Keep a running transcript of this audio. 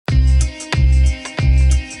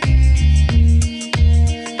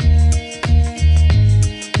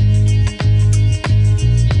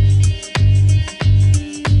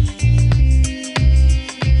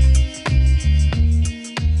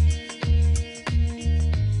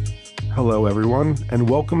Hello, everyone, and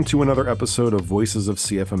welcome to another episode of Voices of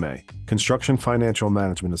CFMA, Construction Financial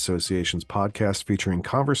Management Association's podcast featuring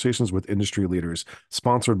conversations with industry leaders,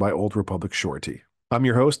 sponsored by Old Republic Surety. I'm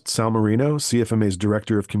your host, Sal Marino, CFMA's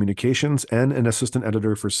Director of Communications and an Assistant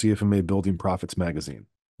Editor for CFMA Building Profits magazine.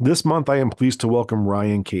 This month, I am pleased to welcome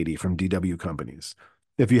Ryan Kayti from DW Companies.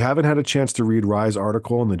 If you haven't had a chance to read Rye's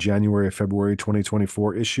article in the January-February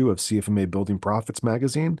 2024 issue of CFMA Building Profits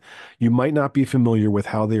magazine, you might not be familiar with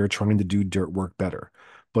how they are trying to do dirt work better.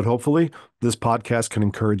 But hopefully, this podcast can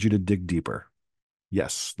encourage you to dig deeper.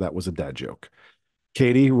 Yes, that was a dad joke.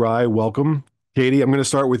 Kayti, Rye, welcome. Kayti, I'm going to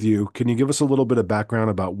start with you. Can you give us a little bit of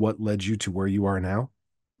background about what led you to where you are now?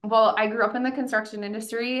 Well, I grew up in the construction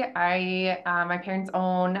industry. My parents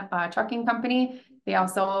own a trucking company. They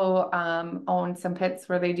also own some pits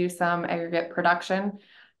where they do some aggregate production.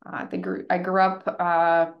 I grew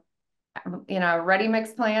up in a ready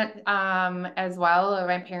mix plant as well.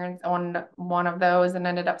 My parents owned one of those and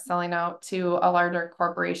ended up selling out to a larger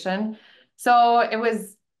corporation. So it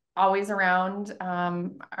was always around.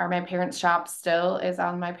 My parents' shop still is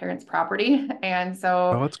on my parents' property, and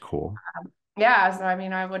so. Oh, that's cool. Yeah, so I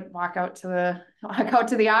mean, I would walk out to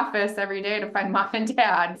the office every day to find mom and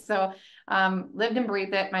dad. So lived and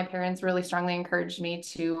breathed it. My parents really strongly encouraged me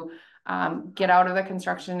to get out of the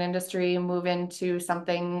construction industry, move into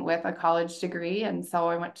something with a college degree. And so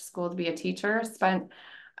I went to school to be a teacher, spent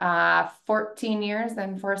 14 years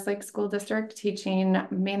in Forest Lake School District teaching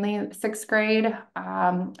mainly sixth grade.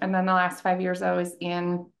 And then the last 5 years I was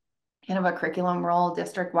in kind of a curriculum role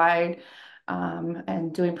district-wide.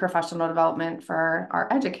 And doing professional development for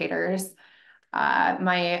our educators.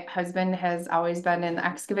 My husband has always been in the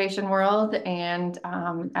excavation world, and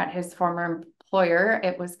at his former employer,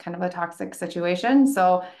 it was kind of a toxic situation.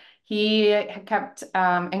 So he kept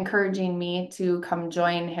encouraging me to come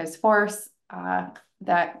join his force.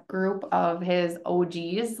 That group of his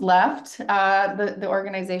OGs left the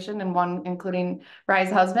organization, and one including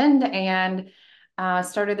Rye's husband, and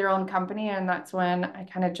started their own company. And that's when I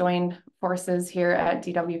kind of joined forces here at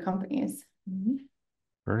DW Companies.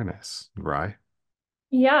 Very nice. Rye?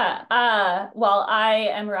 Yeah, well, I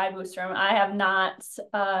am Rye Bostrom.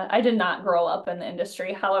 I did not grow up in the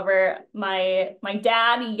industry. However, my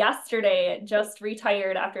dad yesterday just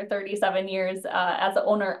retired after 37 years as an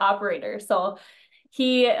owner operator. So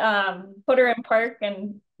he put her in park,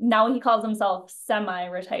 and now he calls himself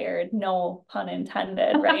semi-retired, no pun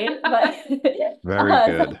intended, right? But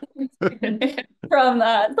Very good.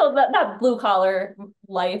 So that blue collar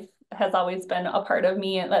life has always been a part of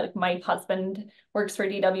me. Like, my husband works for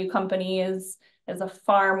DW Companies as a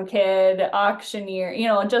farm kid, auctioneer,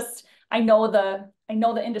 just I know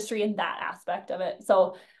the industry in that aspect of it.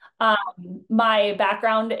 So my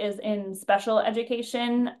background is in special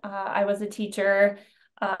education. I was a teacher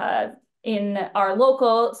in our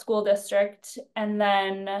local school district, and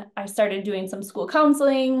then I started doing some school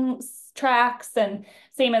counseling tracks, and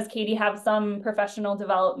same as Katy, have some professional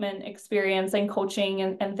development experience and coaching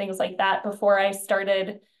and things like that before I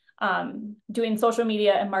started doing social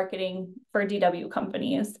media and marketing for DW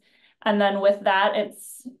Companies. And then with that,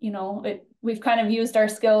 we've kind of used our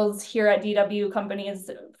skills here at DW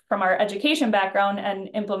Companies from our education background and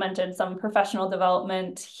implemented some professional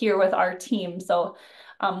development here with our team. So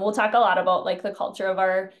we'll talk a lot about like the culture of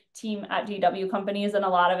our team at DW Companies, and a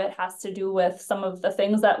lot of it has to do with some of the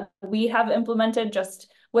things that we have implemented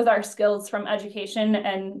just with our skills from education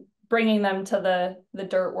and bringing them to the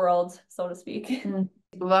dirt world, so to speak.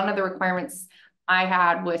 One of the requirements I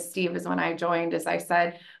had with Steve is when I joined is I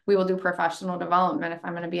said, we will do professional development if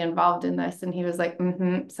I'm going to be involved in this. And he was like,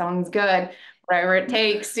 sounds good. Whatever it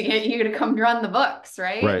takes to get you to come run the books,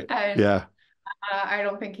 right? Right. And yeah. I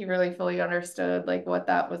don't think he really fully understood like what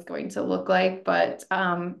that was going to look like. But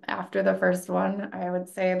after the first one, I would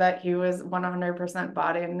say that he was 100%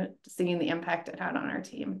 bought in, seeing the impact it had on our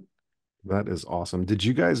team. That is awesome. Did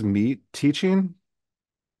you guys meet teaching?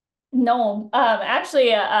 No,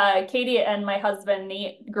 actually, Katy and my husband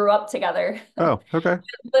Nate grew up together. Oh, okay.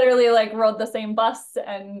 Literally like rode the same bus,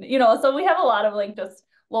 and so we have a lot of like just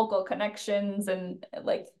local connections and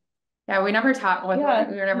like. Yeah, we never taught with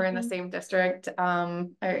we were never in the same district. I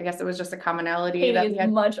guess it was just a commonality. Katy is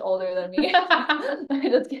much older than me.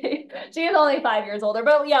 Just kidding. She is only 5 years older,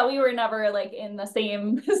 but yeah, we were never like in the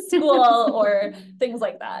same school or things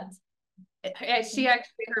like that. She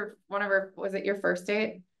actually, was it your first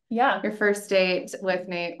date? Yeah. Your first date with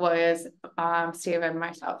Nate was Steve and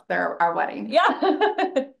myself. Our wedding.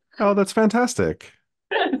 Yeah. Oh, that's fantastic.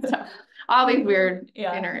 So, all these weird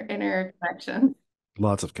inner connections.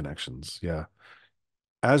 Lots of connections. Yeah.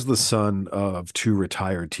 As the son of two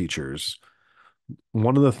retired teachers,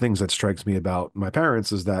 one of the things that strikes me about my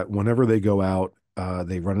parents is that whenever they go out,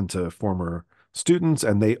 they run into former students,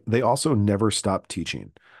 and they also never stop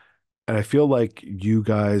teaching. And I feel like you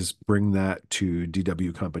guys bring that to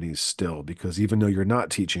DW companies still, because even though you're not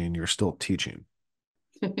teaching, you're still teaching.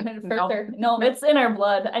 For sure. No, it's in our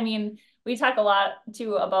blood. I mean, we talk a lot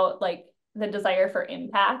too about like the desire for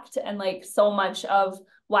impact, and like so much of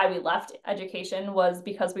why we left education was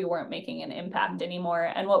because we weren't making an impact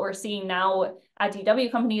anymore. And what we're seeing now at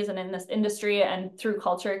DW companies and in this industry and through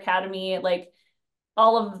Culture Academy, like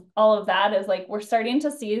all of that is like we're starting to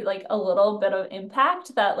see like a little bit of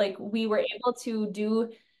impact that like we were able to do.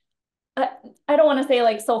 I don't want to say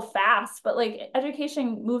like so fast, but like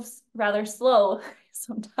education moves rather slow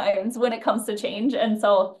sometimes when it comes to change. And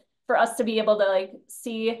so for us to be able to like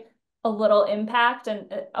see a little impact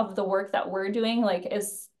and of the work that we're doing, like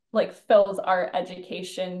is like fills our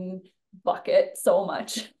education bucket so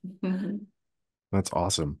much. That's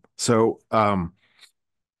awesome. So,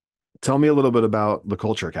 tell me a little bit about the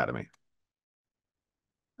Culture Academy.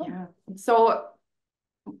 Yeah. So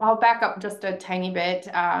I'll back up just a tiny bit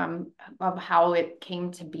of how it came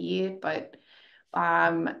to be, but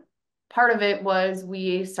part of it was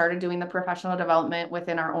we started doing the professional development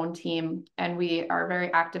within our own team, and we are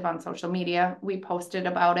very active on social media. We posted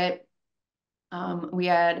about it. We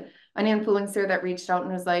had an influencer that reached out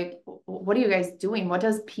and was like, what are you guys doing? What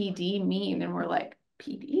does PD mean? And we're like,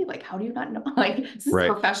 PD? Like, how do you not know? Like, this is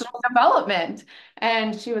professional development.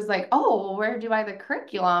 And she was like, oh, well, where do I the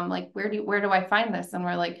curriculum? Like, where do I find this? And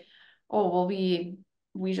we're like, oh, well, we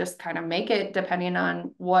just kind of make it depending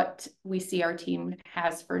on what we see our team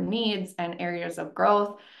has for needs and areas of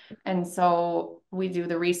growth. And so we do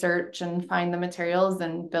the research and find the materials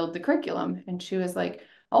and build the curriculum. And she was like,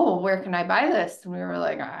 oh, where can I buy this? And we were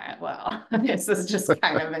like, all right, well, this is just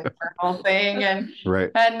kind of an internal thing. And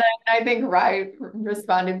then I think Rye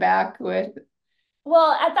responded back with,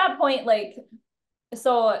 well, at that point, like,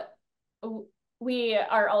 so we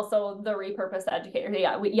are also the repurposed educator.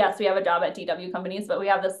 Yeah, yes, we have a job at DW companies, but we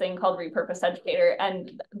have this thing called Repurposed Educator,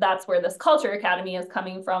 and that's where this Culture Academy is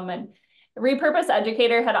coming from. And Repurposed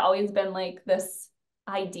Educator had always been like this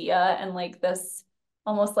idea and like this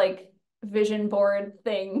almost like vision board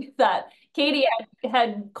thing that Katie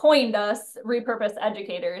had coined us Repurposed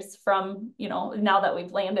Educators from, you know, now that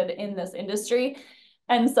we've landed in this industry.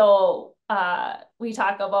 And so we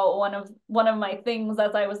talk about one of my things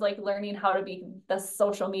as I was like learning how to be the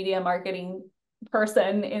social media marketing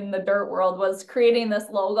person in the dirt world was creating this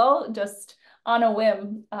logo just on a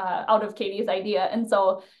whim out of Katie's idea. And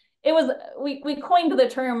so it was, we coined the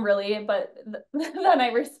term really, but then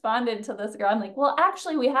I responded to this girl. I'm like, well,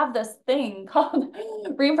 actually we have this thing called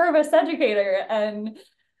Repurposed Educator, and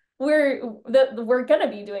we're gonna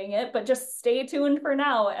be doing it, but just stay tuned for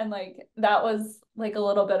now. And like that was like a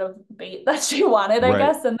little bit of bait that she wanted, I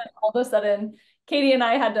guess. And then all of a sudden Katie and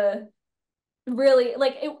I had to really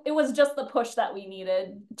like it was just the push that we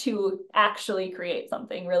needed to actually create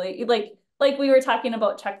something really like we were talking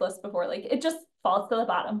about checklists before, like it just falls to the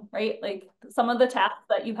bottom, right? Like some of the tasks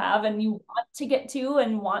that you have and you want to get to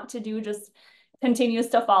and want to do just continues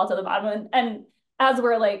to fall to the bottom. And as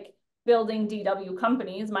we're like building DW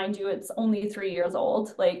companies, mind you, it's only 3 years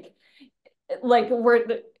old. Like we're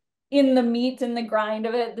in the meat and the grind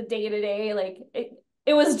of it, the day to day. Like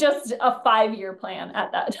it was just a 5-year plan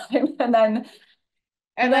at that time,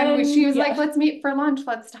 and then she was like, let's meet for lunch.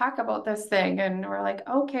 Let's talk about this thing. And we're like,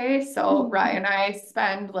 okay. So Ryan and I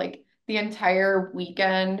spend like the entire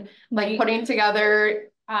weekend like putting together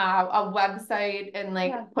a website and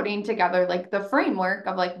like putting together like the framework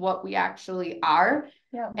of like what we actually are.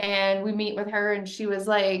 And we meet with her and she was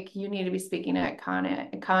like, you need to be speaking at Con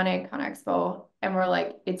Expo. And we're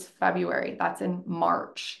like, it's February. That's in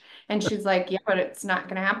March. And she's like, yeah, but it's not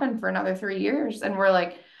going to happen for another 3 years. And we're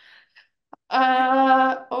like,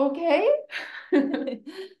 okay.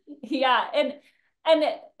 Yeah. And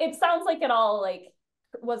it sounds like it all like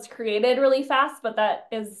was created really fast, but that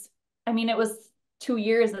is, I mean, it was 2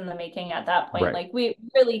 years in the making at that point. Like we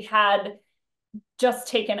really had just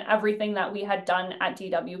taken everything that we had done at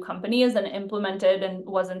DW companies and implemented and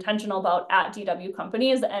was intentional about at DW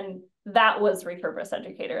companies. And that was Repurposed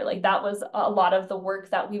Educator. Like that was a lot of the work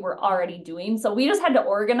that we were already doing. So we just had to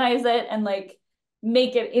organize it and like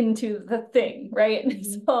make it into the thing, right?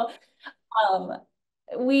 So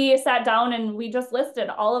we sat down and we just listed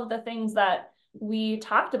all of the things that we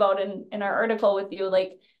talked about in our article with you,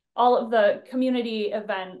 like all of the community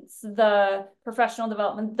events, the professional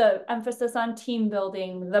development, the emphasis on team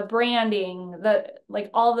building, the branding, the like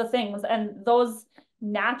all the things. And those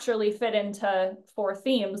naturally fit into 4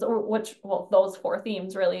 themes, or those 4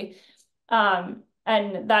 themes really. And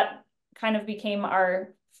And that kind of became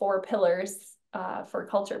our 4 pillars for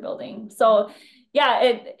culture building. So yeah,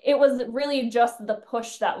 it was really just the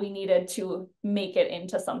push that we needed to make it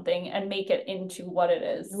into something and make it into what it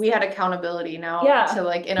is. We had accountability now to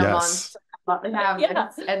like in a Yes. month have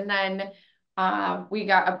this. And then we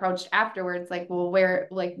got approached afterwards, like, well, where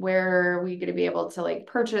are we going to be able to like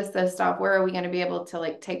purchase this stuff? Where are we going to be able to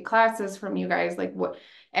like take classes from you guys? Like what?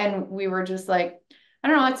 And we were just like, I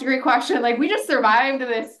don't know, that's a great question. Like we just survived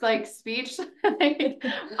this like speech.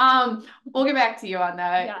 We'll get back to you on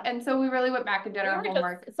that. Yeah. And so we really went back and did our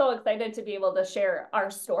homework. So excited to be able to share our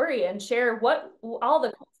story and share all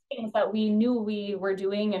the things that we knew we were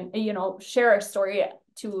doing, and, you know, share our story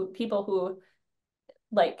to people who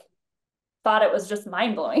like thought it was just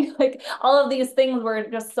mind blowing. Like all of these things were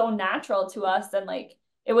just so natural to us, and like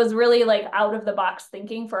it was really like out of the box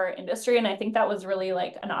thinking for our industry. And I think that was really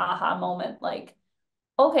like an aha moment. Like,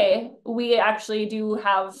 okay, we actually do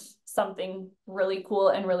have something really cool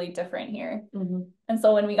and really different here. Mm-hmm. And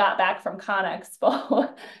so when we got back from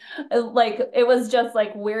ConExpo, like it was just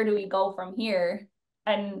like, where do we go from here?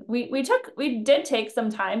 And we did take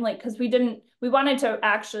some time, like, because we wanted to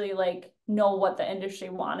actually like know what the industry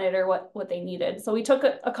wanted or what they needed. So we took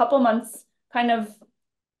a couple months kind of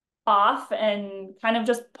off and kind of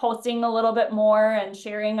just posting a little bit more and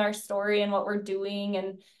sharing our story and what we're doing,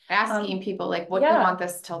 and asking people like, what do you want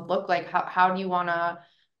this to look like? How do you want to,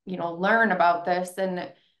 you know, learn about this?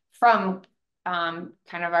 And from kind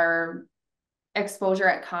of our exposure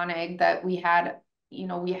at ConEg that we had, you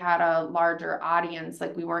know, we had a larger audience.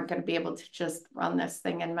 Like we weren't going to be able to just run this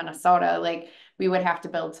thing in Minnesota. Like we would have to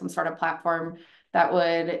build some sort of platform that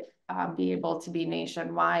would be able to be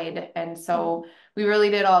nationwide. And so we really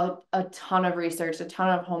did a ton of research, a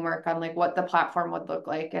ton of homework on like what the platform would look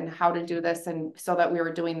like and how to do this. And so that we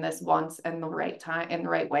were doing this once in the right time, in the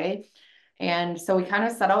right way. And so we kind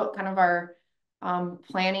of set out kind of our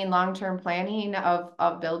long-term planning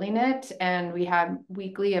of building it. And we had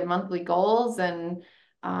weekly and monthly goals. And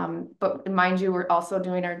but mind you, we're also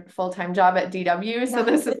doing our full-time job at DW. So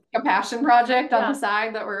this is a passion project on the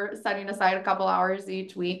side that we're setting aside a couple hours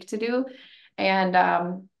each week to do. And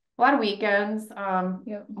a lot of weekends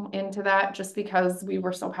into that, just because we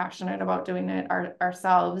were so passionate about doing it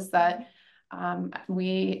ourselves that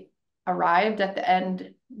we arrived at the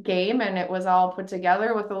end game and it was all put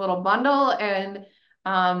together with a little bundle. And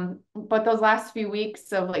but those last few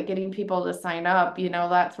weeks of like getting people to sign up, you know,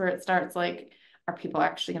 that's where it starts. Like, are people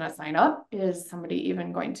actually going to sign up? Is somebody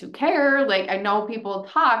even going to care? Like, I know people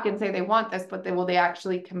talk and say they want this, but will they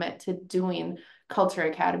actually commit to doing Culture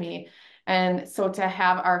Academy? And so to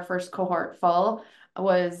have our first cohort full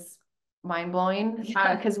was mind-blowing,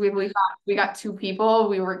 because we got 2 people.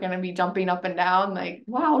 We were going to be jumping up and down like,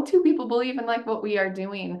 wow, 2 people believe in like what we are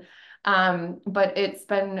doing. But it's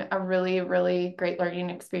been a really, really great learning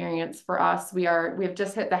experience for us. We've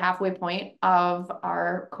just hit the halfway point of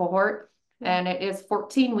our cohort, and it is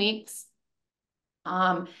 14 weeks.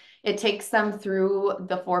 It takes them through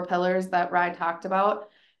the 4 pillars that Rye talked about.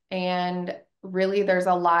 And really there's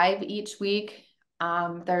a live each week.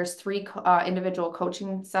 There's 3 individual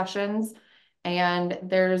coaching sessions, and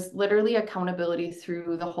there's literally accountability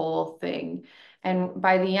through the whole thing. And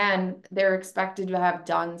by the end, they're expected to have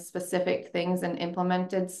done specific things and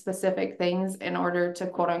implemented specific things in order to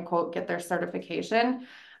quote unquote get their certification.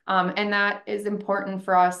 And that is important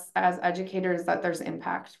for us as educators, that there's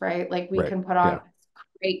impact, right? Like we can put on this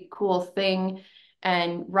great, cool thing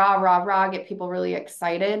and get people really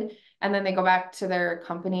excited. And then they go back to their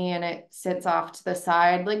company and it sits off to the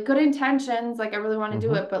side, like good intentions, like I really want to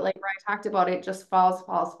do it, but like I talked about, it just falls.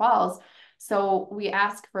 So we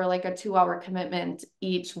ask for like a 2-hour commitment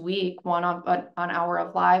each week, one on an hour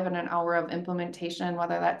of live and an hour of implementation,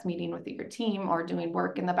 whether that's meeting with your team or doing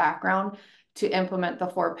work in the background to implement the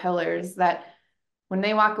 4 pillars, that when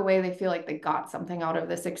they walk away, they feel like they got something out of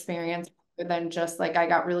this experience, than just like, I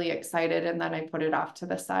got really excited and then I put it off to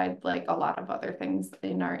the side, like a lot of other things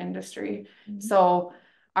in our industry. So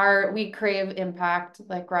we crave impact,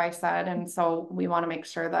 like Rye said. And so we want to make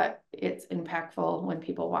sure that it's impactful when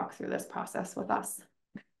people walk through this process with us.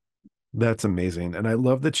 That's amazing. And I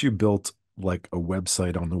love that you built like a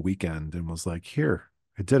website on the weekend and was like, here,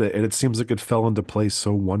 I did it. And it seems like it fell into place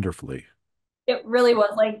so wonderfully. It really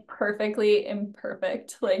was like perfectly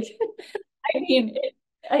imperfect. Like,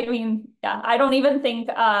 I mean, yeah, I don't even think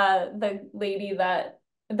the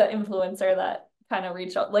influencer that kind of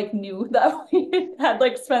reached out like knew that we had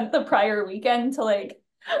like spent the prior weekend to like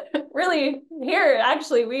really here,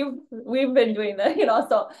 actually, we've been doing that,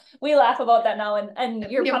 so we laugh about that now, and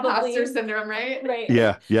you're The probably imposter syndrome, right? right.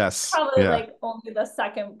 Yeah. Yes. Probably Yeah. like only the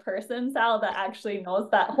second person, Sal, that actually knows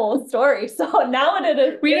that whole story. So now it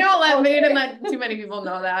is. We don't let too many people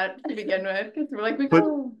know that to begin with, because we're like, But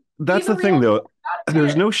that's the thing, though.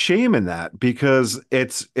 There's no shame in that, because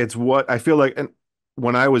it's what I feel like. And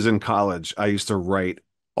when I was in college, I used to write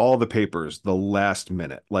all the papers the last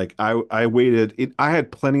minute. Like I waited. I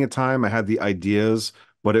had plenty of time. I had the ideas,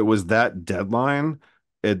 but it was that deadline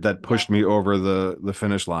that pushed me over the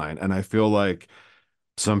finish line. And I feel like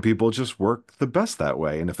some people just work the best that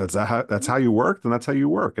way. And if that's how you work, then that's how you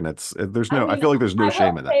work. And I feel like there's no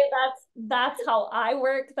shame in that. That's how I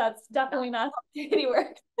work. That's definitely not how Katie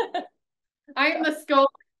works. I'm the scope,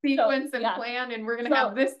 sequence, and plan, and we're gonna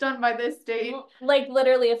have this done by this date. Like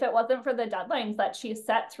literally, if it wasn't for the deadlines that she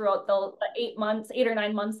set throughout the 8 or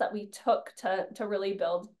 9 months that we took to really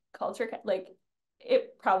build culture, like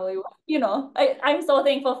it probably, I'm so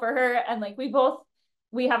thankful for her. And like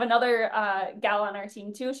we have another gal on our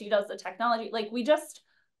team too. She does the technology. Like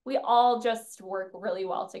we all just work really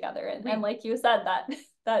well together. And like you said,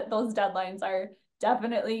 that those deadlines are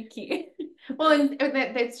definitely key. Well, and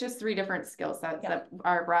it's just 3 different skill sets that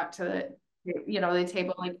are brought to the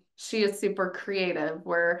table. Like she is super creative,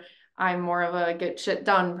 where I'm more of a get shit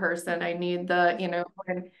done person. I need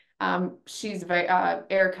she's very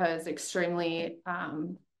Erica is extremely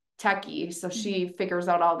techie, so she figures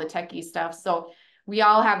out all the techie stuff. So we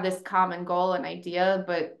all have this common goal and idea,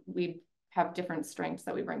 but we have different strengths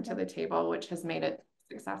that we bring to the table, which has made it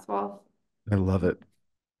successful. I love it.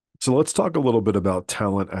 So let's talk a little bit about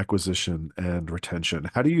talent acquisition and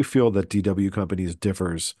retention. How do you feel that DW Companies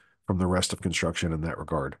differs from the rest of construction in that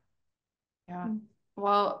regard? Yeah.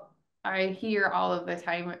 Well, I hear all of the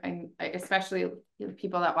time, and especially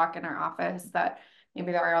people that walk in our office, that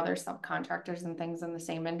maybe there are other subcontractors and things in the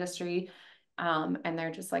same industry. And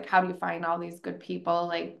they're just like, how do you find all these good people?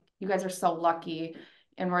 Like, you guys are so lucky.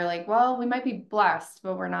 And we're like, well, we might be blessed,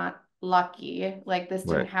 but we're not lucky. Like, this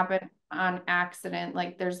didn't happen on accident.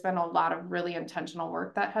 Like, there's been a lot of really intentional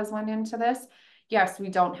work that has went into this. Yes, we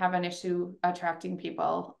don't have an issue attracting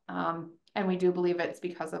people. And we do believe it's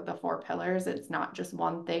because of the 4 pillars. It's not just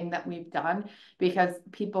one thing that we've done, because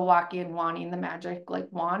people walk in wanting the magic like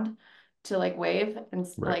wand to like wave and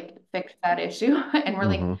like fix that issue. And we're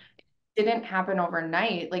like, it didn't happen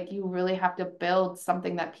overnight. Like, you really have to build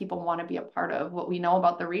something that people want to be a part of. What we know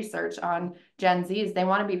about the research on Gen Zs, they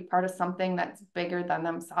want to be part of something that's bigger than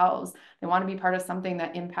themselves. They want to be part of something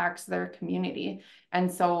that impacts their community.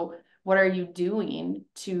 And so what are you doing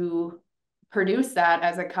to produce that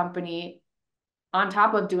as a company, on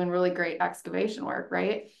top of doing really great excavation work,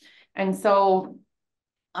 right? And so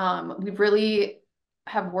we really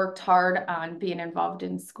have worked hard on being involved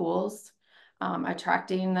in schools,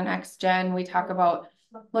 attracting the next gen. We talk about,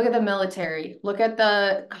 look at the military, look at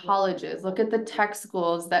the colleges, look at the tech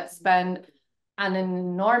schools that spend an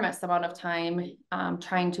enormous amount of time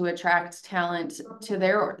trying to attract talent to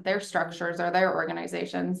their structures or their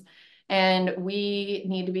organizations. And we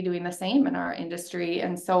need to be doing the same in our industry.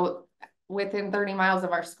 And so within 30 miles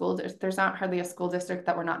of our school, there's not hardly a school district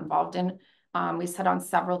that we're not involved in. We sit on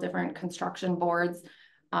several different construction boards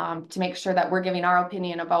to make sure that we're giving our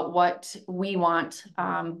opinion about what we want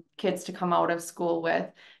kids to come out of school with,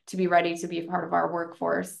 to be ready to be a part of our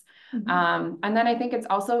workforce. And then I think it's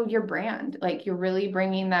also your brand. Like, you're really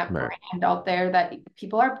bringing that brand out there that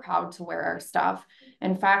people are proud to wear our stuff.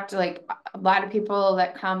 In fact, like, a lot of people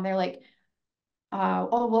that come, they're like,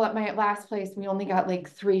 oh, well, at my last place, we only got like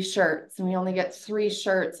 3 shirts, and we only get 3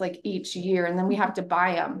 shirts like each year, and then we have to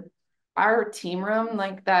buy them. Our team room,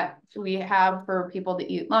 like, that we have for people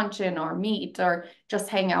to eat lunch in or meet or just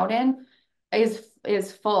hang out in,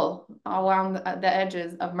 is full along the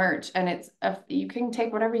edges of merch. And you can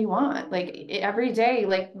take whatever you want, like, every day,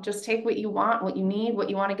 like, just take what you want, what you need, what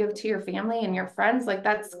you want to give to your family and your friends. Like,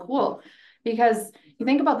 that's cool, because you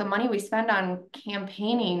think about the money we spend on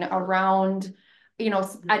campaigning around,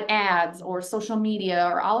 ads or social media,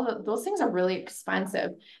 or all of those things are really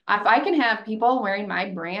expensive. If I can have people wearing my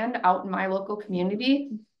brand out in my local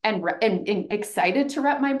community and excited to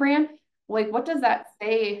rep my brand, like, what does that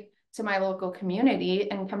say to my local community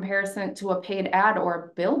in comparison to a paid ad or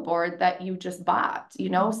a billboard that you just bought,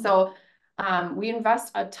 So we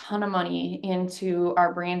invest a ton of money into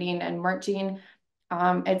our branding and merching.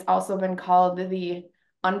 It's also been called the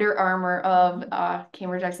Under Armour of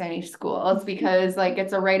Cambridge XINE schools, because like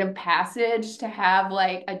it's a rite of passage to have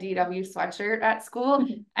like a DW sweatshirt at school.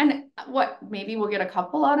 And maybe we'll get a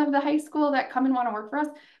couple out of the high school that come and want to work for us.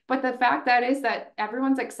 But the fact that is that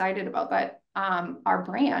everyone's excited about that, our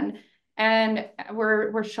brand. And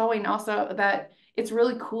we're showing also that it's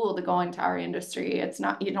really cool to go into our industry. It's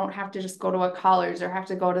not, you don't have to just go to a college or have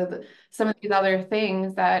to go to some of these other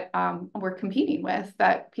things that we're competing with,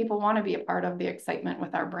 that people want to be a part of the excitement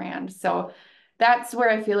with our brand. So that's where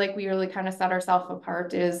I feel like we really kind of set ourselves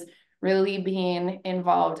apart, is really being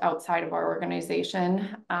involved outside of our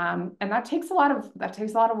organization. And that takes a lot of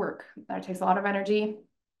work. That takes a lot of energy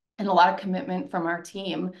and a lot of commitment from our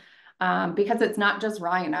team, because it's not just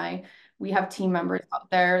Ryan and I. We have team members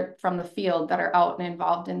out there from the field that are out and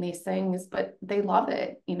involved in these things, but they love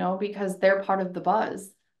it, because they're part of the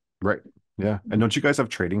buzz. Right. Yeah. And don't you guys have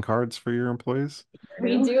trading cards for your employees?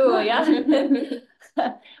 We do, yeah.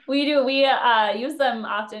 We do. We use them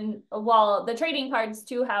often. Well, the trading cards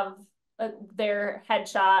too have their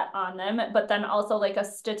headshot on them, but then also like a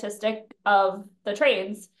statistic of the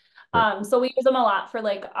trades. Right. So we use them a lot for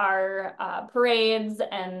like our parades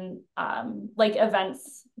and like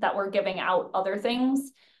events that we're giving out other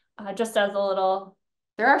things, just as a little.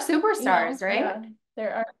 There are superstars, right? Yeah,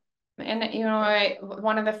 there are. And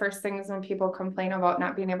one of the first things when people complain about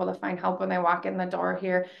not being able to find help when they walk in the door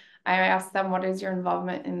here, I ask them, what is your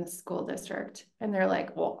involvement in the school district? And they're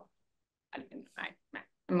like, well,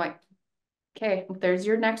 I'm like, okay, there's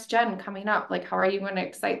your next gen coming up. Like, how are you going to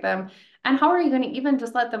excite them? And how are you going to even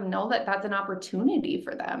just let them know that that's an opportunity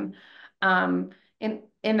for them?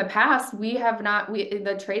 In the past,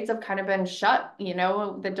 the trades have kind of been shut,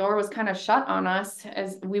 the door was kind of shut on us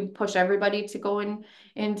as we push everybody to go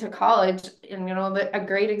into college. And, a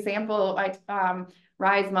great example,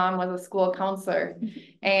 Rye's mom was a school counselor,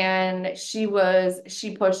 and she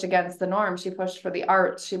pushed against the norm. She pushed for the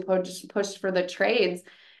arts. She pushed for the trades.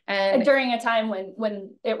 And during a time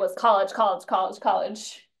when it was college.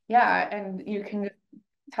 Yeah. And you can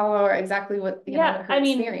tell her exactly what, her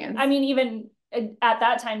experience. I mean, even at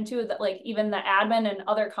that time too, that like even the admin and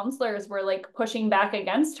other counselors were like pushing back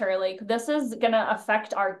against her. Like, this is going to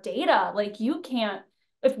affect our data. Like, you can't,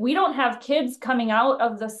 if we don't have kids coming out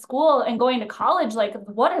of the school and going to college, like,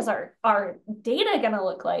 what is our data going to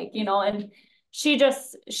look like, and she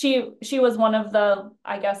was one of the,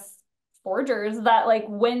 I guess, forgers that like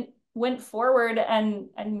went forward and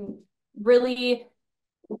really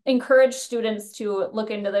encourage students to look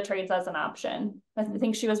into the trades as an option. I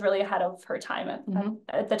think she was really ahead of her time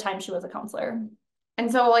at the time she was a counselor. And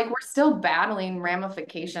so like, we're still battling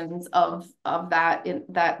ramifications of that.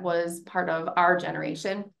 That was part of our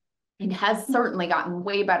generation. It has certainly gotten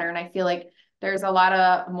way better. And I feel like there's a lot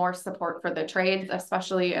of more support for the trades,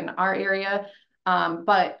 especially in our area.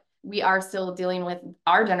 But we are still dealing with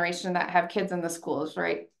our generation that have kids in the schools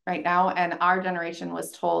right now. And our generation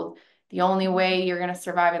was told the only way you're going to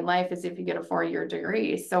survive in life is if you get a 4-year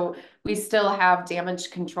degree. So we still have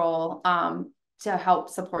damage control to help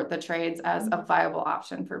support the trades as a viable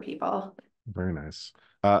option for people. Very nice.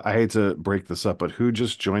 I hate to break this up, but who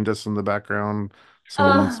just joined us in the background?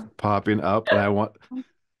 Someone's popping up, and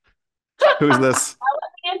who's this?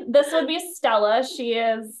 This would be Stella. She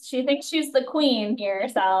thinks she's the queen here,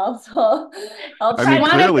 Sal. So I'll try.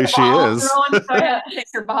 Clearly she is. Take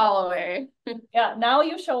her ball away. Yeah, now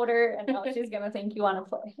you showed her, and now she's gonna think you want to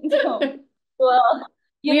play. So, well,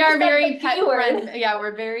 we are very pet friendly. Yeah,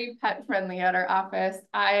 we're very pet friendly at our office.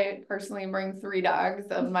 I personally bring 3 dogs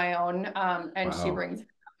of my own, and wow. She brings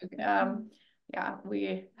yeah,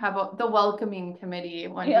 we have the welcoming committee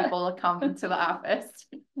when people come to the office.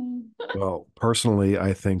 Well, personally,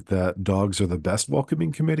 I think that dogs are the best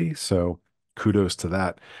welcoming committee, so kudos to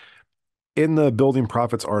that. In the Building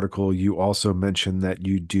Profits article, you also mentioned that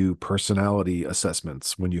you do personality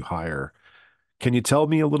assessments when you hire. Can you tell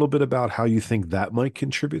me a little bit about how you think that might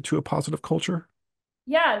contribute to a positive culture?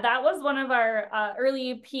 Yeah, that was one of our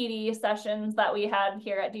early PD sessions that we had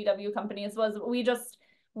here at DW Companies. Was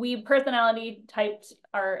we personality typed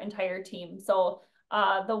our entire team. So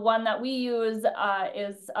the one that we use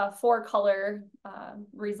is a 4-color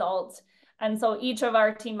result. And so each of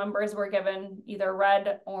our team members were given either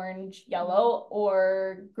red, orange, yellow,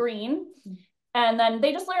 or green. And then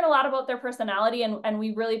they just learn a lot about their personality, and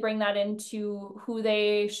we really bring that into who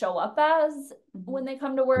they show up as when they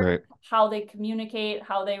come to work, right. How they communicate,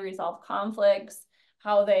 how they resolve conflicts,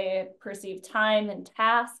 how they perceive time and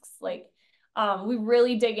tasks. Like, we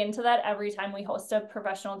really dig into that every time we host a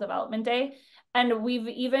professional development day. And we've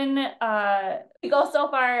even, we go so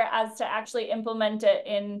far as to actually implement it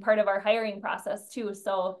in part of our hiring process too.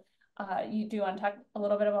 So You do want to talk a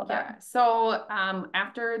little bit about that? Yeah. So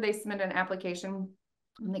after they submit an application,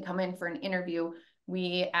 when they come in for an interview,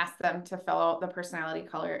 we ask them to fill out the personality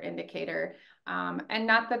color indicator. And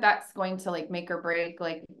not that that's going to like make or break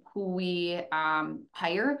like who we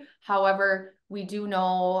hire. However, we do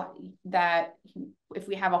know that if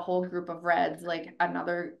we have a whole group of reds, like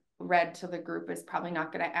another red to the group is probably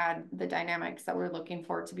not going to add the dynamics that we're looking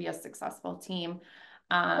for to be a successful team.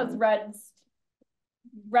 Because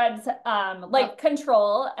reds like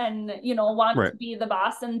control and want Right. to be the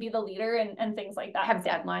boss and be the leader and things like that. Have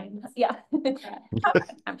deadlines. Yeah.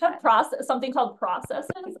 have process, something called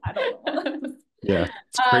processes. I don't know. Yeah,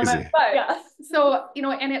 it's crazy. But yeah, so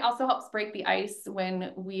and it also helps break the ice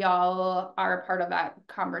when we all are a part of that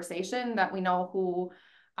conversation, that we know who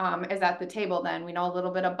is at the table. Then we know a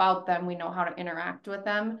little bit about them, we know how to interact with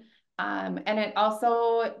them. And it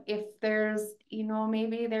also, if there's,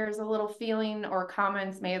 maybe there's a little feeling or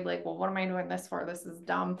comments made like, well, what am I doing this for? This is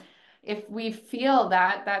dumb. If we feel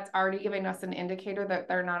that, that's already giving us an indicator that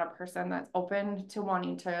they're not a person that's open to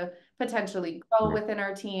wanting to potentially grow within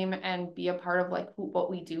our team and be a part of like what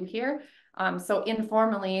we do here. So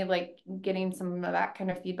informally, like getting some of that kind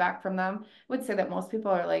of feedback from them, I would say that most people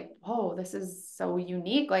are like, oh, this is so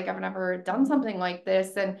unique. Like I've never done something like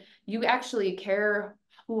this. And you actually care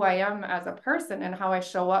who I am as a person and how I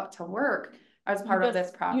show up to work as part of this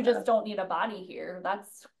process. You just don't need a body here.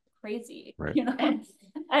 That's crazy, right.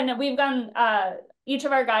 And we've gone, each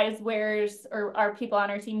of our guys wears, or our people on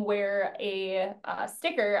our team wear a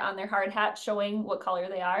sticker on their hard hat showing what color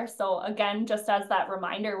they are. So again, just as that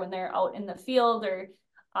reminder when they're out in the field, or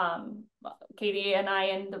Katie and I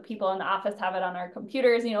and the people in the office have it on our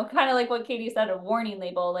computers, kind of like what Katie said, a warning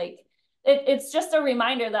label. Like it's just a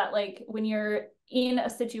reminder that like when you're in a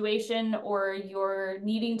situation or you're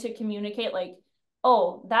needing to communicate, like,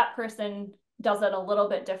 oh, that person does it a little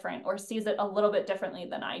bit different or sees it a little bit differently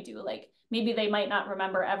than I do. Like maybe they might not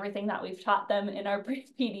remember everything that we've taught them in our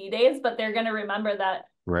PD days, but they're going to remember that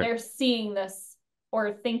they're seeing this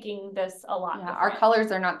or thinking this a lot. Yeah, our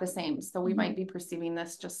colors are not the same. So we might be perceiving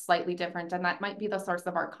this just slightly different. And that might be the source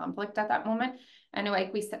of our conflict at that moment. And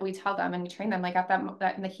like we said, we tell them and we train them like at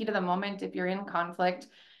that in the heat of the moment, if you're in conflict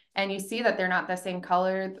and you see that they're not the same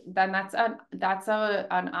color, then that's an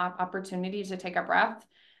opportunity to take a breath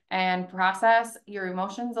and process your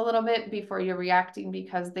emotions a little bit before you're reacting,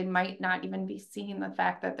 because they might not even be seeing the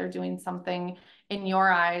fact that they're doing something in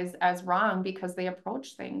your eyes as wrong because they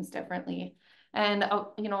approach things differently. And, a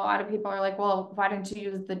lot of people are like, well, why didn't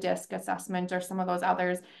you use the DISC assessment or some of those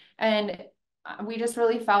others? And we just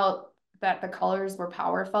really felt that the colors were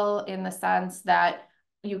powerful in the sense that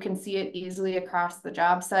you can see it easily across the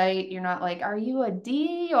job site. You're not like, are you a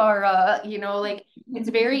D or a, like it's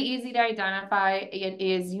very easy to identify. It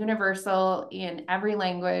is universal in every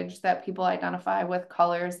language that people identify with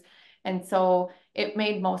colors. And so it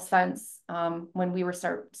made most sense when we were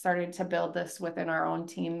starting to build this within our own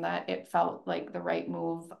team, that it felt like the right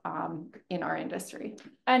move in our industry.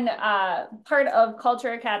 And part of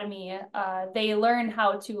Culture Academy, they learn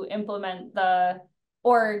how to implement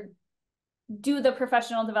or do the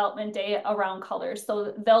professional development day around colors.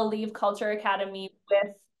 So they'll leave Culture Academy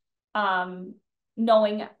with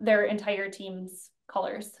knowing their entire team's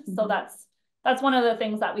colors. So that's one of the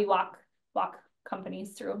things that we walk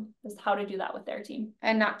companies through, is how to do that with their team.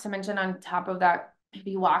 And not to mention on top of that, if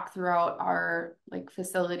you walk throughout our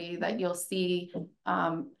facility, that you'll see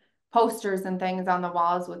posters and things on the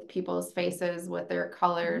walls with people's faces with their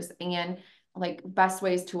colors and like best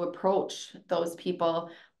ways to approach those people,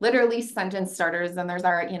 literally sentence starters. And there's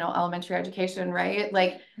our, elementary education, right?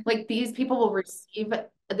 Like these people will receive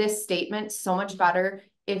this statement so much better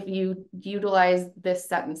if you utilize this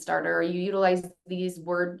sentence starter or you utilize these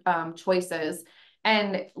word choices,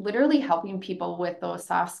 and literally helping people with those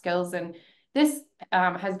soft skills. And this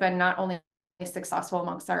has been not only successful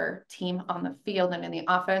amongst our team on the field and in the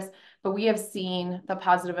office, but we have seen the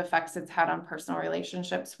positive effects it's had on personal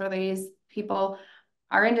relationships for these people.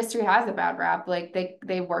 Our industry has a bad rap. Like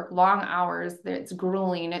they work long hours, it's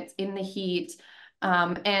grueling, it's in the heat.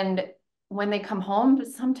 And when they come home,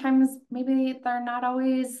 sometimes maybe they're not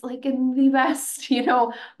always like in the best,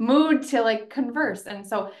 mood to like converse. And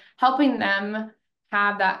so helping them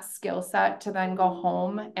have that skill set to then go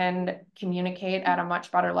home and communicate at a much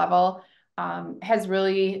better level has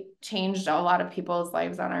really changed a lot of people's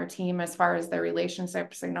lives on our team as far as their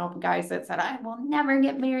relationships. Guys that said, I will never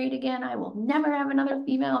get married again. I will never have another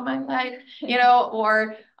female in my life,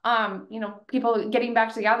 or, people getting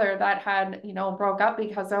back together that had, broke up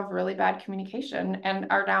because of really bad communication and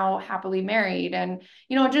are now happily married. And,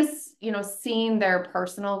 just, seeing their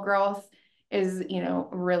personal growth is, you know,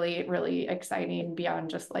 really, really exciting beyond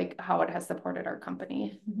just like how it has supported our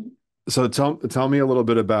company. So tell me a little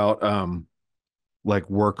bit about like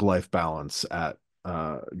work-life balance at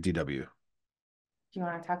DW. Do you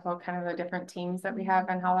want to talk about kind of the different teams that we have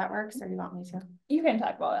and how that works, or do you want me to? You can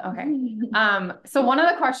talk about it. Okay. So one of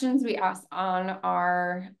the questions we asked on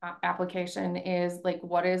our application is like,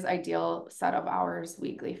 what is ideal set of hours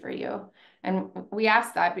weekly for you? And we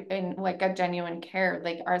asked that in like a genuine care,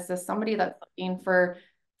 like, is this somebody that's looking for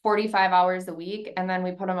 45 hours a week? And then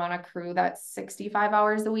we put them on a crew that's 65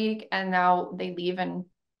 hours a week. And now they leave in,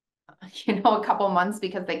 you know, a couple months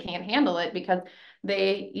because they can't handle it, because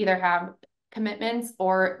they either have commitments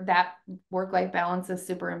or that work-life balance is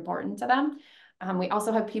super important to them. We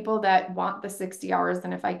also have people that want the 60 hours,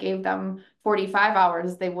 and if I gave them 45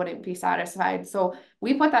 hours, they wouldn't be satisfied. So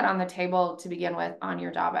we put that on the table to begin with on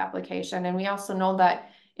your job application. And we also know that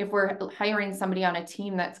if we're hiring somebody on a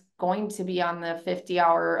team that's going to be on the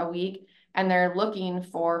 50-hour a week and they're looking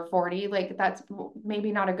for 40, like that's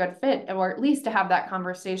maybe not a good fit, or at least to have that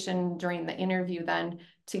conversation during the interview then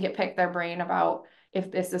to pick their brain about if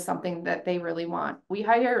this is something that they really want. We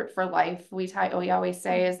hire for life. We always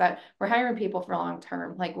say is that we're hiring people for long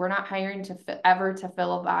term. Like we're not hiring to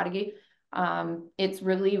fill a body. It's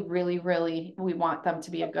really, really, really, we want them to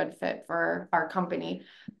be a good fit for our company.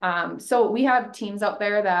 So we have teams out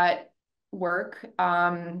there that work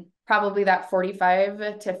probably that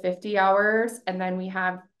 45 to 50 hours. And then we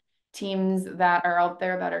have teams that are out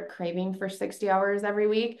there that are craving for 60 hours every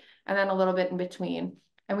week, and then a little bit in between.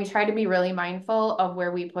 And we try to be really mindful of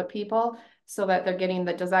where we put people so that they're getting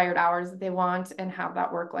the desired hours that they want and have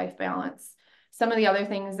that work-life balance. Some of the other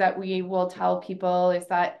things that we will tell people is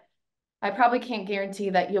that I probably can't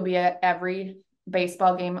guarantee that you'll be at every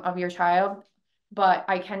baseball game of your child, but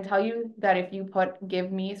I can tell you that if you give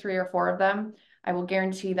me 3 or 4 of them, I will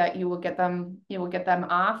guarantee that you will get them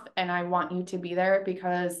off, and I want you to be there,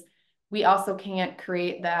 because we also can't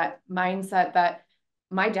create that mindset that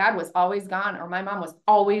my dad was always gone or my mom was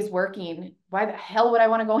always working. Why the hell would I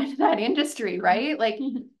want to go into that industry, right? Like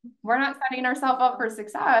we're not setting ourselves up for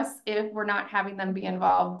success if we're not having them be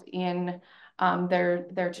involved in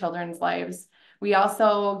their children's lives. We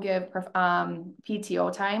also give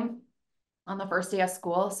PTO time on the first day of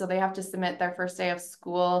school. So they have to submit their first day of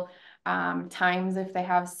school times if they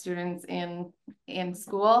have students in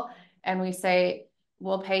school. And we say,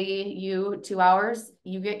 we'll pay you 2 hours.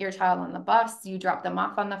 You get your child on the bus, you drop them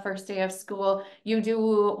off on the first day of school, you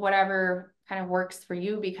do whatever kind of works for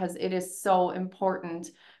you, because it is so important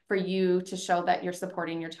for you to show that you're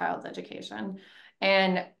supporting your child's education.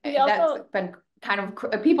 And that's been kind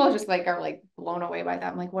of, people just like are like blown away by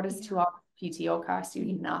that. I'm like, what does 2 hours PTO cost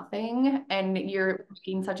you? Nothing. And you're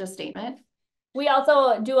making such a statement. We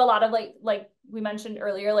also do a lot of like we mentioned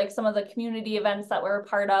earlier, like some of the community events that we're a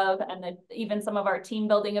part of, and even some of our team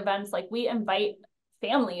building events. Like we invite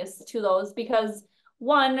families to those, because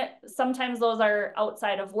one, sometimes those are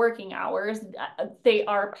outside of working hours. They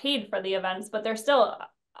are paid for the events, but they're still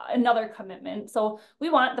another commitment. So we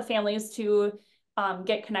want the families to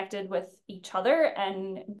get connected with each other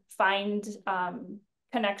and find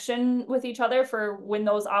connection with each other for when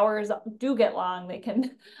those hours do get long. They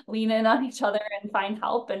can lean in on each other and find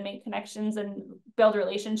help and make connections and build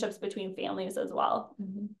relationships between families as well.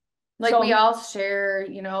 Like we all share,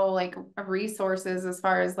 you know, like resources as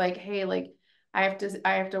far as like, hey, like I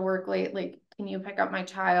have to work late, like can you pick up my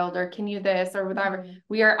child, or can you this or whatever.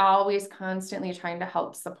 We are always constantly trying to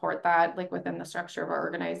help support that, like within the structure of our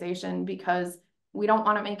organization, because we don't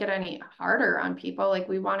want to make it any harder on people. Like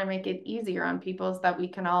we want to make it easier on people so that we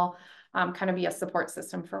can all kind of be a support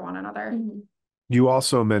system for one another. You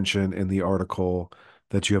also mentioned in the article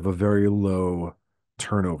that you have a very low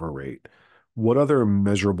turnover rate. What other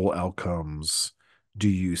measurable outcomes do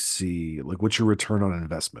you see? Like what's your return on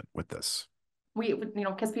investment with this? We, you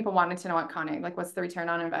know, because people wanted to know at Conning, like what's the return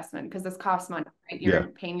on investment? Because this costs money, right? You're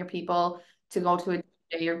paying your people to go to a day,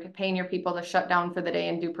 you're paying your people to shut down for the day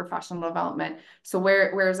and do professional development. So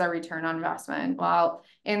where's our return on investment? Well,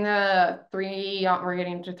 in the we're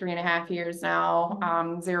getting to 3.5 years now,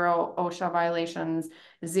 0 OSHA violations,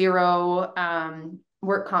 0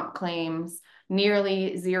 work comp claims,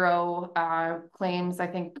 nearly 0 claims, I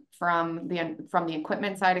think, from the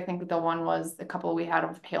equipment side. I think the one was a couple we had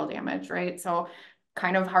of hail damage, right? So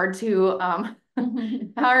kind of hard to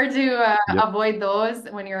avoid those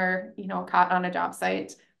when you're, you know, caught on a job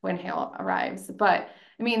site when hail arrives. But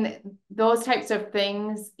I mean, those types of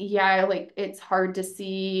things, yeah, like it's hard to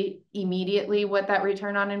see immediately what that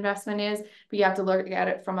return on investment is, but you have to look at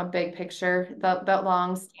it from a big picture. That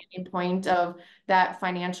long standing point of that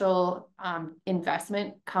financial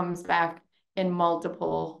investment comes back in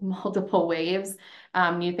multiple waves.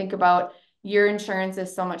 You think about your insurance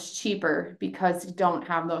is so much cheaper because you don't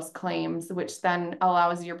have those claims, which then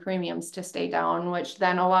allows your premiums to stay down, which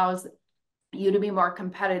then allows you to be more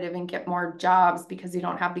competitive and get more jobs because you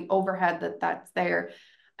don't have the overhead that's there.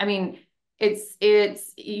 I mean,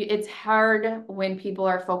 it's hard when people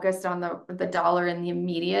are focused on the dollar and the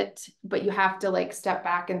immediate, but you have to like step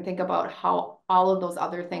back and think about how all of those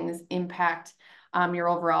other things impact your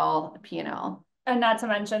overall P&L. And not to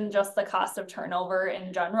mention just the cost of turnover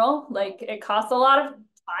in general. Like it costs a lot of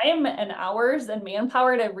time and hours and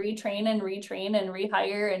manpower to retrain and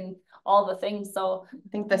rehire and all the things. So I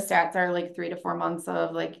think the stats are like 3 to 4 months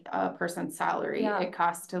of like a person's salary. Yeah. It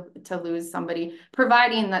costs to lose somebody,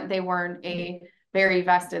 providing that they weren't a very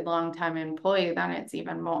vested long-time employee, then it's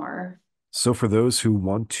even more. So for those who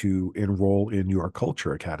want to enroll in your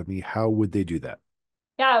Culture Academy, how would they do that?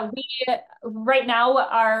 Yeah, right now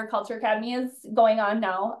our Culture Academy is going on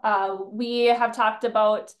now. We have talked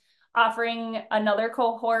about offering another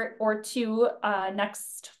cohort or two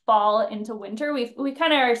next fall into winter. We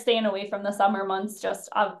kind of are staying away from the summer months, just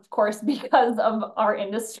of course because of our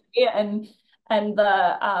industry and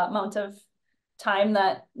the amount of time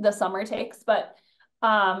that the summer takes. But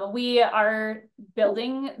we are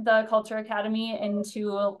building the Culture Academy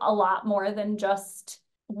into a lot more than just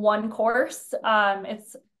one course.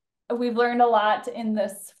 We've learned a lot in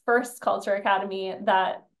this first Culture Academy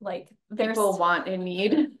that like people want and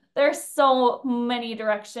need. There's so many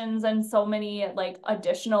directions and so many like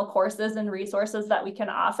additional courses and resources that we can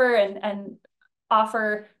offer and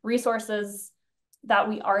offer resources that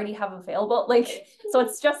we already have available. Like, so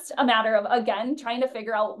it's just a matter of, again, trying to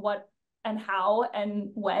figure out what and how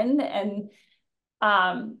and when. And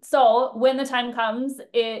so when the time comes,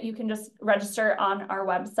 you can just register on our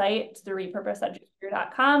website, the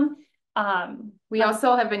repurposededucator.com. We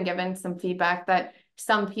also have been given some feedback that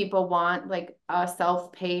some people want like a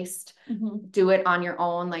self-paced, do it on your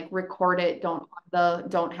own, like record it, don't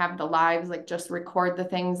have the lives, like just record the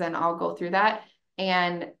things and I'll go through that.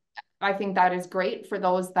 And I think that is great for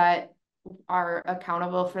those that are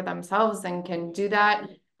accountable for themselves and can do that.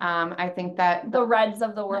 I think that the reds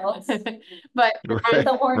of the world, but right,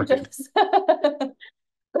 the oranges.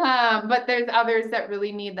 But there's others that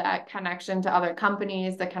really need that connection to other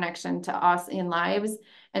companies, the connection to us in lives.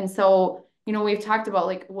 And so, you know, we've talked about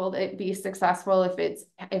like, will it be successful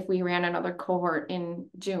if we ran another cohort in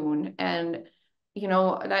June? And, you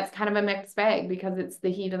know, that's kind of a mixed bag because it's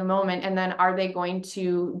the heat of the moment. And then are they going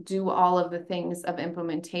to do all of the things of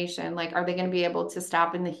implementation? Like, are they going to be able to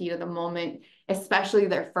stop in the heat of the moment, especially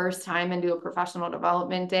their first time and do a professional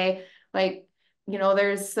development day? Like, you know,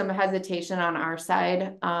 there's some hesitation on our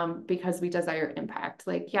side because we desire impact.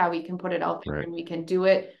 Like, yeah, we can put it out there and we can do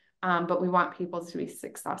it, but we want people to be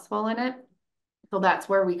successful in it. So that's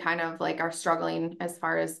where we kind of like are struggling as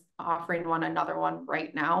far as offering another one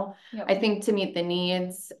right now. Yep. I think to meet the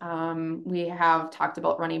needs, we have talked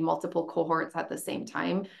about running multiple cohorts at the same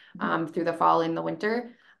time through the fall and the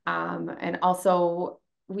winter. And also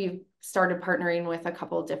we've started partnering with a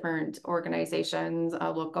couple of different organizations,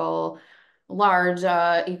 a local large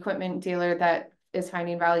equipment dealer that is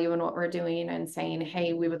finding value in what we're doing and saying,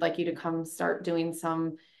 hey, we would like you to come start doing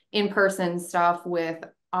some in-person stuff with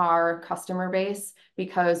our customer base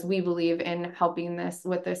because we believe in helping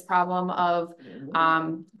with this problem of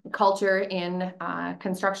culture in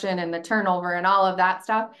construction and the turnover and all of that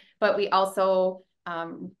stuff. But we also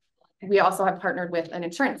have partnered with an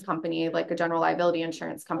insurance company, like a general liability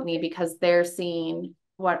insurance company, because they're seeing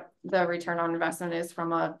what the return on investment is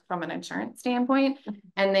from an insurance standpoint.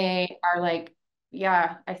 And they are like,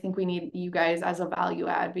 yeah, I think we need you guys as a value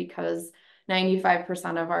add because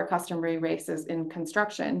 95% of our customer base is in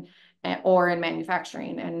construction or in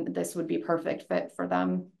manufacturing. And this would be perfect fit for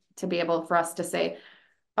them to be able for us to say,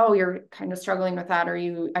 oh, you're kind of struggling with that, or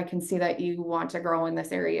I can see that you want to grow in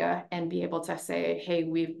this area, and be able to say, hey,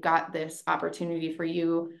 we've got this opportunity for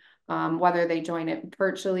you, whether they join it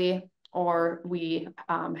virtually or we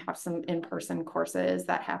have some in-person courses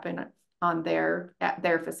that happen at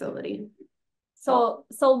their facility. So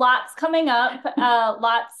lots coming up,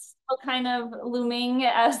 lots kind of looming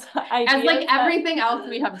as ideas. As like everything else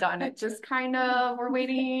we have done, it just kind of, we're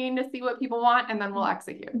waiting to see what people want and then we'll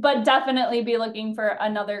execute. But definitely be looking for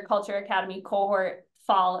another Culture Academy cohort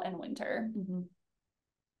fall and winter.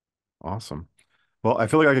 Awesome. Well, I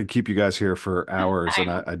feel like I could keep you guys here for hours and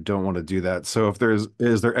I don't want to do that. So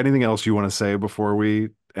is there anything else you want to say before we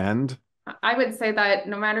end? I would say that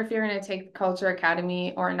no matter if you're going to take the Culture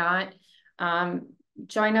Academy or not,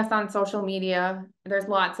 join us on social media. There's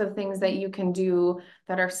lots of things that you can do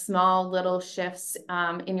that are small little shifts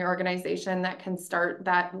in your organization that can start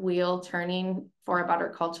that wheel turning for a better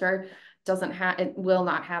culture. It will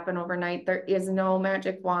not happen overnight. There is no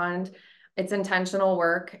magic wand. It's intentional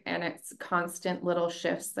work, and it's constant little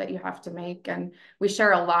shifts that you have to make. And we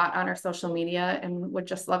share a lot on our social media, and would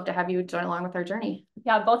just love to have you join along with our journey.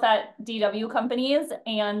 Yeah, both at DW companies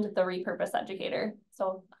and the Repurposed Educator.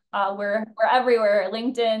 So we're everywhere: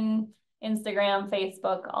 LinkedIn, Instagram,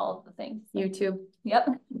 Facebook, all of the things. YouTube. Yep.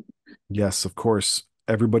 Yes, of course.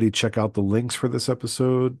 Everybody check out the links for this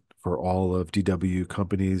episode for all of DW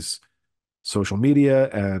companies' social media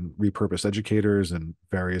and Repurposed Educators, and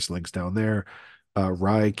various links down there.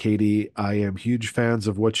 Rye, Katie, I am huge fans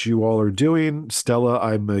of what you all are doing. Stella,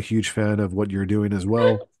 I'm a huge fan of what you're doing as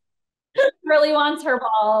well. Really wants her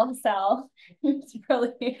ball, Sal. It's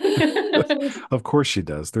really. Of course she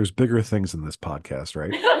does. There's bigger things in this podcast,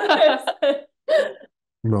 right?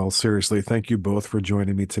 Well, seriously, thank you both for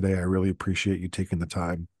joining me today. I really appreciate you taking the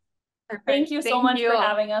time. Thank you so much for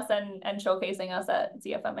having us and showcasing us at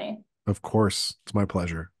CFMA. Of course, it's my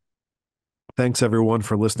pleasure. Thanks everyone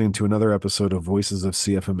for listening to another episode of Voices of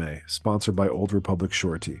CFMA, sponsored by Old Republic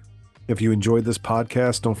Surety. If you enjoyed this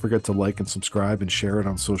podcast, don't forget to like and subscribe and share it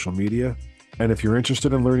on social media. And if you're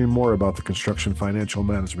interested in learning more about the Construction Financial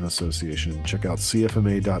Management Association, check out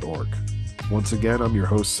cfma.org. Once again, I'm your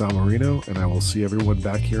host, Sal Marino, and I will see everyone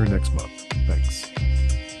back here next month. Thanks.